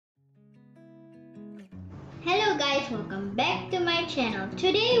guys, welcome back to my channel.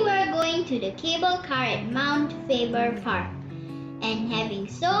 Today we're going to the cable car at Mount Faber Park and having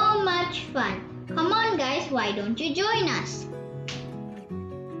so much fun. Come on guys, why don't you join us?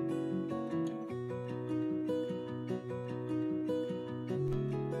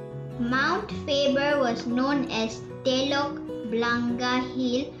 Mount Faber was known as Telok Blangah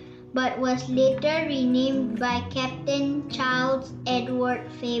Hill but was later renamed by Captain Charles Edward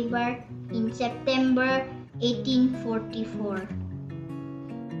Faber in September 1844.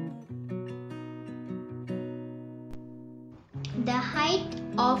 The height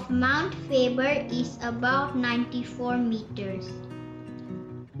of Mount Faber is about 94 meters.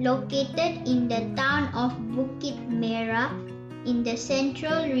 Located in the town of Bukit Merah in the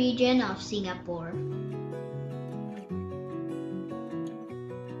central region of Singapore.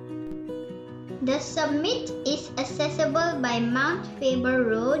 The summit is accessible by Mount Faber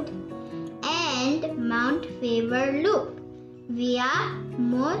Road and Mount Faber Loop via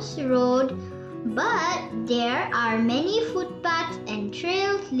Moss Road, but there are many footpaths and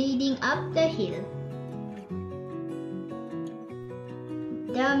trails leading up the hill.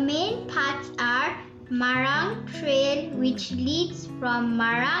 The main paths are Marang Trail, which leads from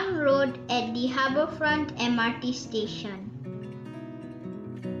Marang Road at the harbourfront MRT station,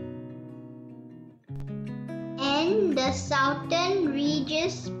 and the Southern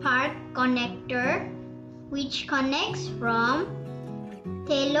Regis Park Connector, which connects from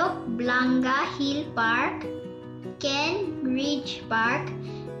Telok Blangah Hill Park, Kent Ridge Park,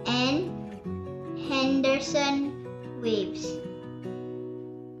 and Henderson Waves.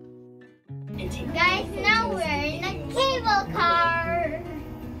 Guys, now we're in a cable car.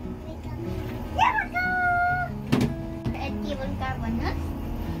 Cable car! At cable car bonus.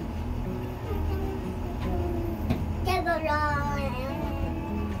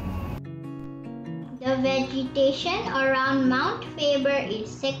 The vegetation around Mount Faber is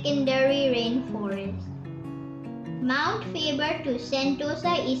secondary rainforest. Mount Faber to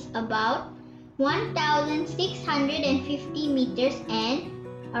Sentosa is about 1,650 meters and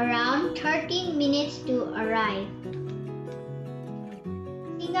around 13 minutes to arrive.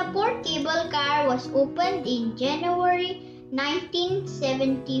 Singapore Cable Car was opened in January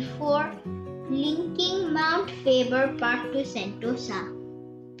 1974, linking Mount Faber Park to Sentosa.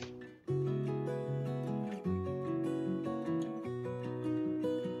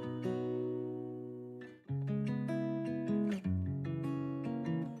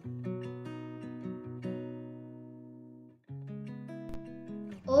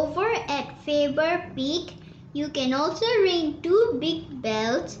 Over at Faber Peak, you can also ring two big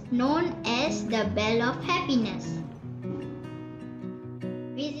bells known as the Bell of Happiness.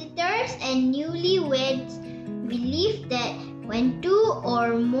 Visitors and newlyweds believe that when two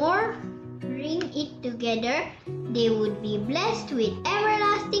or more ring it together, they would be blessed with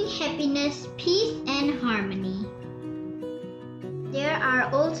everlasting happiness, peace, and harmony. There are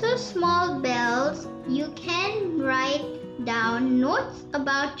also small bells. You can write down notes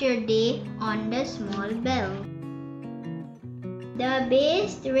about your day on the small bell. The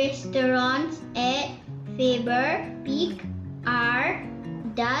best restaurants at Faber Peak are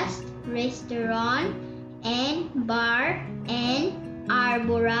Dust Restaurant and Bar and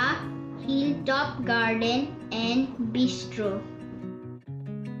Arbora, Hilltop Garden and Bistro.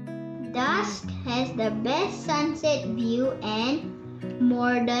 Dust has the best sunset view and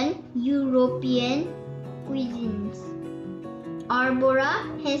modern European cuisines. Arbora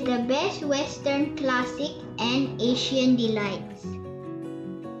has the best Western classic and Asian delights.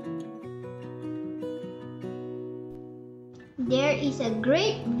 There is a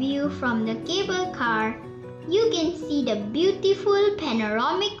great view from the cable car. You can see the beautiful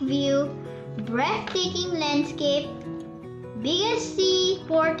panoramic view, breathtaking landscape, biggest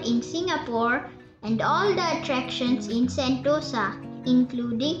seaport in Singapore, and all the attractions in Sentosa,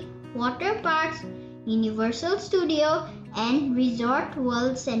 including water parks, Universal Studio, and Resort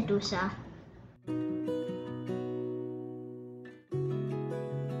World Sentosa.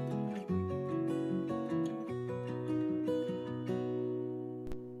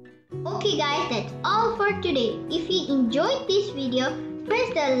 Okay guys, that's all for today. If you enjoyed this video, press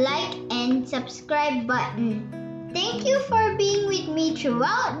the like and subscribe button. Thank you for being with me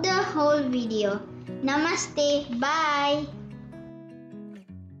throughout the whole video. Namaste. Bye.